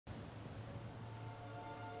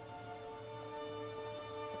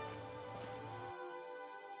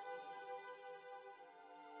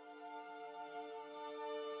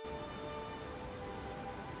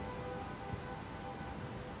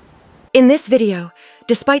In this video,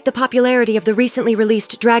 despite the popularity of the recently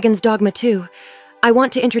released Dragon's Dogma 2, I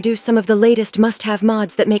want to introduce some of the latest must-have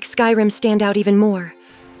mods that make Skyrim stand out even more.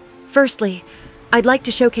 Firstly, I'd like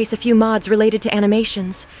to showcase a few mods related to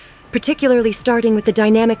animations, particularly starting with the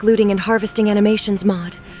Dynamic Looting and Harvesting Animations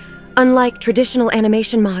mod. Unlike traditional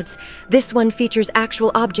animation mods, this one features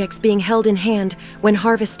actual objects being held in hand when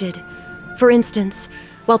harvested. For instance,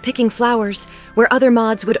 while picking flowers, where other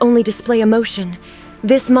mods would only display emotion,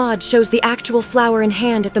 this mod shows the actual flower in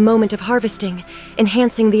hand at the moment of harvesting,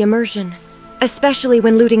 enhancing the immersion. Especially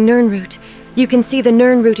when looting Nirnroot, you can see the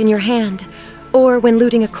Nirnroot in your hand, or when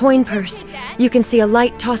looting a coin purse, you can see a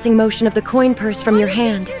light tossing motion of the coin purse from your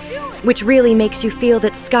hand, which really makes you feel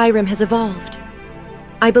that Skyrim has evolved.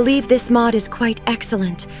 I believe this mod is quite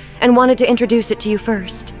excellent, and wanted to introduce it to you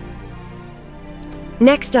first.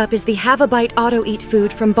 Next up is the Have a Bite Auto Eat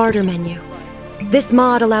Food from Barter Menu. This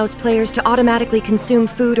mod allows players to automatically consume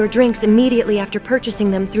food or drinks immediately after purchasing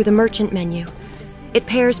them through the merchant menu. It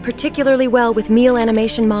pairs particularly well with meal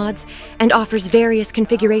animation mods and offers various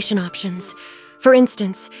configuration options. For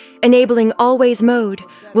instance, enabling Always Mode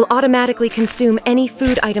will automatically consume any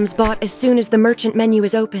food items bought as soon as the merchant menu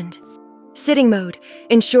is opened. Sitting Mode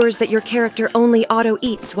ensures that your character only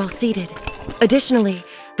auto-eats while seated. Additionally,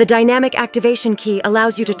 the Dynamic Activation key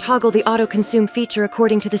allows you to toggle the auto-consume feature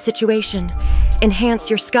according to the situation. Enhance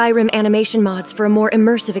your Skyrim animation mods for a more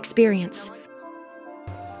immersive experience.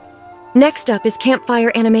 Next up is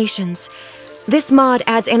Campfire Animations. This mod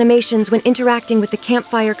adds animations when interacting with the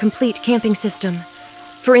Campfire Complete camping system.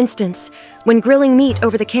 For instance, when grilling meat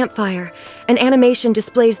over the campfire, an animation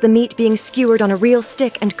displays the meat being skewered on a real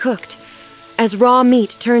stick and cooked. As raw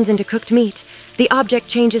meat turns into cooked meat, the object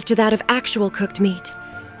changes to that of actual cooked meat.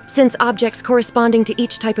 Since objects corresponding to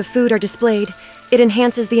each type of food are displayed, it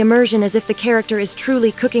enhances the immersion as if the character is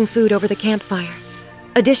truly cooking food over the campfire.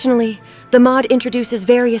 Additionally, the mod introduces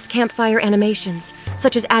various campfire animations,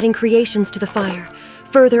 such as adding creations to the fire,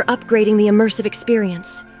 further upgrading the immersive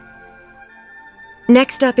experience.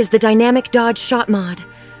 Next up is the Dynamic Dodge Shot mod.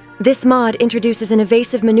 This mod introduces an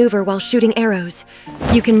evasive maneuver while shooting arrows.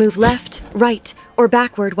 You can move left, right, or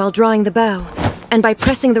backward while drawing the bow, and by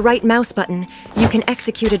pressing the right mouse button, you can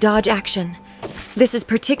execute a dodge action. This is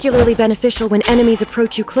particularly beneficial when enemies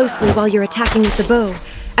approach you closely while you're attacking with the bow,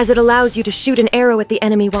 as it allows you to shoot an arrow at the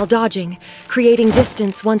enemy while dodging, creating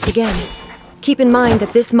distance once again. Keep in mind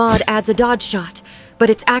that this mod adds a dodge shot, but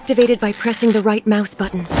it's activated by pressing the right mouse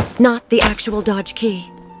button, not the actual dodge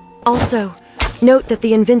key. Also, note that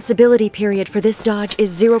the invincibility period for this dodge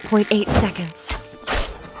is 0.8 seconds.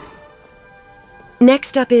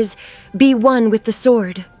 Next up is Be One with the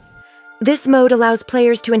Sword. This mode allows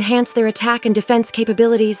players to enhance their attack and defense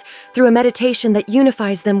capabilities through a meditation that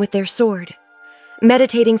unifies them with their sword.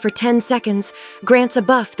 Meditating for 10 seconds grants a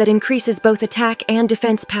buff that increases both attack and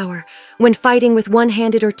defense power when fighting with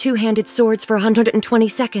one-handed or two-handed swords for 120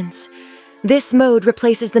 seconds. This mode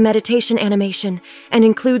replaces the meditation animation and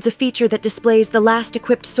includes a feature that displays the last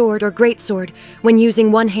equipped sword or greatsword when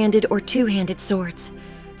using one-handed or two-handed swords.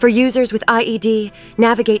 For users with IED,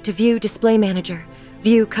 navigate to View Display Manager,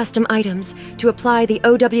 view Custom Items to apply the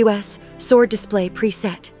OWS Sword Display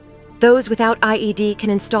preset. Those without IED can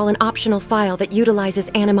install an optional file that utilizes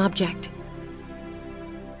AnimObject.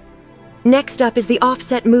 Next up is the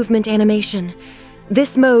Offset Movement animation.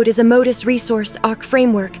 This mode is a Modus Resource Arc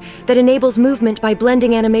framework that enables movement by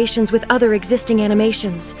blending animations with other existing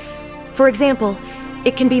animations. For example,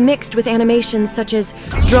 it can be mixed with animations such as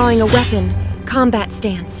drawing a weapon, combat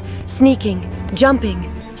stance, sneaking,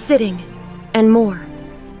 jumping, sitting, and more.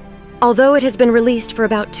 Although it has been released for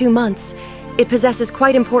about 2 months, it possesses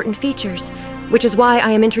quite important features, which is why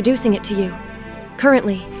I am introducing it to you.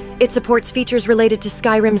 Currently, it supports features related to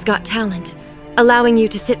Skyrim's Got Talent, allowing you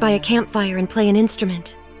to sit by a campfire and play an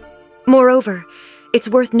instrument. Moreover, it's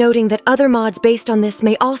worth noting that other mods based on this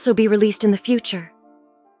may also be released in the future.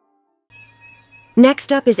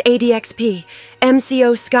 Next up is ADXP,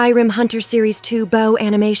 MCO Skyrim Hunter Series 2 Bow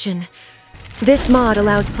Animation. This mod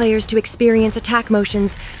allows players to experience attack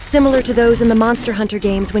motions similar to those in the Monster Hunter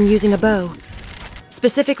games when using a bow.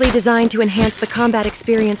 Specifically designed to enhance the combat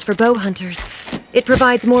experience for bow hunters, it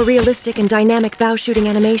provides more realistic and dynamic bow shooting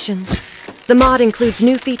animations. The mod includes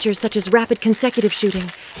new features such as rapid consecutive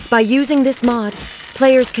shooting. By using this mod,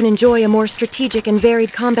 players can enjoy a more strategic and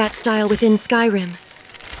varied combat style within Skyrim.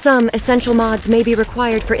 Some essential mods may be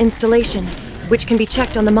required for installation, which can be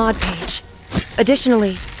checked on the mod page.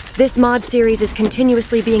 Additionally, this mod series is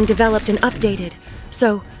continuously being developed and updated,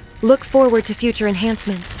 so look forward to future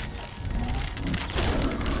enhancements.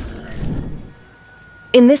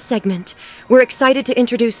 In this segment, we're excited to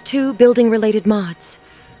introduce 2 building-related mods.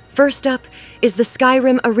 First up is the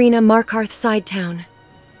Skyrim Arena Markarth side town.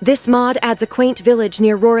 This mod adds a quaint village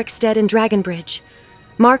near Rorikstead and Dragonbridge.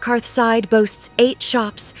 Markarth side boasts 8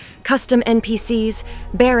 shops, custom NPCs,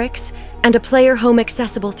 barracks, and a player home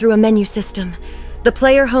accessible through a menu system. The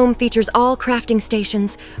player home features all crafting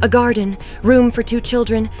stations, a garden, room for 2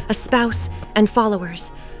 children, a spouse, and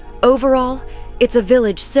followers. Overall, it's a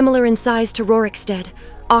village similar in size to Rorikstead,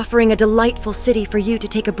 offering a delightful city for you to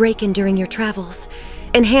take a break in during your travels.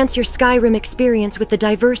 Enhance your Skyrim experience with the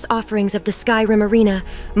diverse offerings of the Skyrim Arena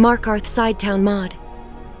Markarth Sidetown mod.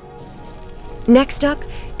 Next up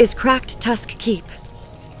is Cracked Tusk Keep.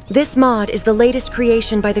 This mod is the latest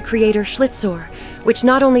creation by the creator Schlitzohr, which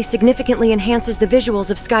not only significantly enhances the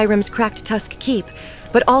visuals of Skyrim's Cracked Tusk Keep,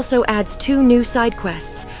 but also adds 2 new side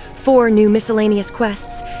quests, 4 new miscellaneous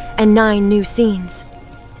quests, and 9 new scenes.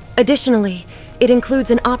 Additionally, it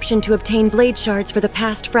includes an option to obtain blade shards for the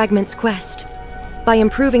Past Fragments quest. By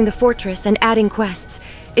improving the fortress and adding quests,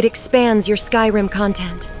 it expands your Skyrim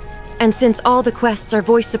content. And since all the quests are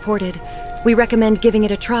voice supported, we recommend giving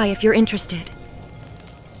it a try if you're interested.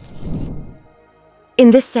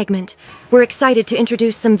 In this segment, we're excited to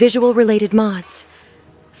introduce some visual-related mods.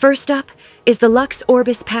 First up is the Lux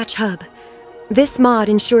Orbis Patch Hub. This mod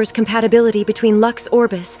ensures compatibility between Lux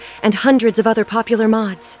Orbis and hundreds of other popular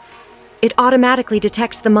mods. It automatically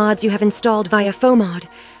detects the mods you have installed via FOMod,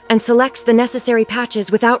 and selects the necessary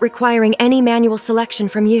patches without requiring any manual selection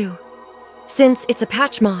from you. Since it's a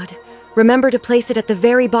patch mod, remember to place it at the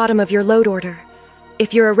very bottom of your load order.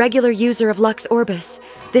 If you're a regular user of Lux Orbis,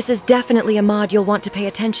 this is definitely a mod you'll want to pay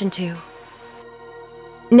attention to.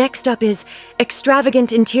 Next up is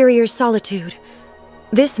Extravagant Interiors Solitude.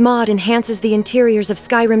 This mod enhances the interiors of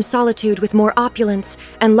Skyrim Solitude with more opulence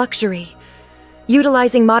and luxury.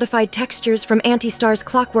 Utilizing modified textures from Antistar's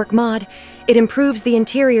Clockwork mod, it improves the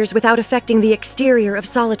interiors without affecting the exterior of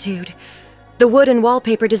Solitude. The wood and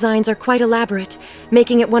wallpaper designs are quite elaborate,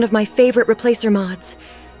 making it one of my favorite replacer mods.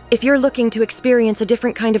 If you're looking to experience a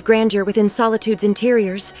different kind of grandeur within Solitude's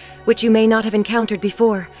interiors, which you may not have encountered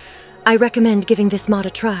before, I recommend giving this mod a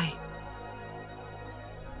try.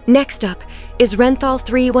 Next up is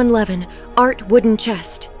Renthal311 Art Wooden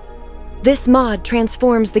Chest. This mod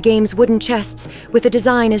transforms the game's wooden chests with a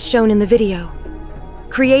design as shown in the video.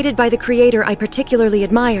 Created by the creator I particularly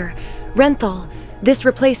admire, Renthal, this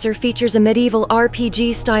replacer features a medieval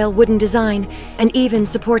RPG-style wooden design and even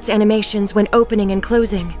supports animations when opening and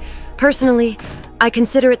closing. Personally, I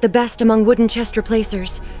consider it the best among wooden chest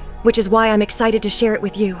replacers, which is why I'm excited to share it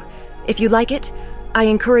with you. If you like it, I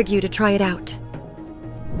encourage you to try it out.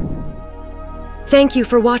 Thank you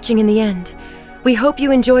for watching in the end. We hope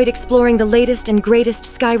you enjoyed exploring the latest and greatest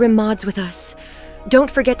Skyrim mods with us. Don't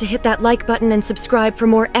forget to hit that like button and subscribe for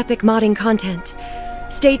more epic modding content.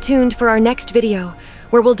 Stay tuned for our next video,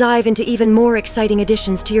 where we'll dive into even more exciting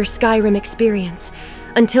additions to your Skyrim experience.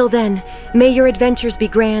 Until then, may your adventures be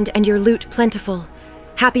grand and your loot plentiful.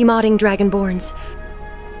 Happy modding, Dragonborns.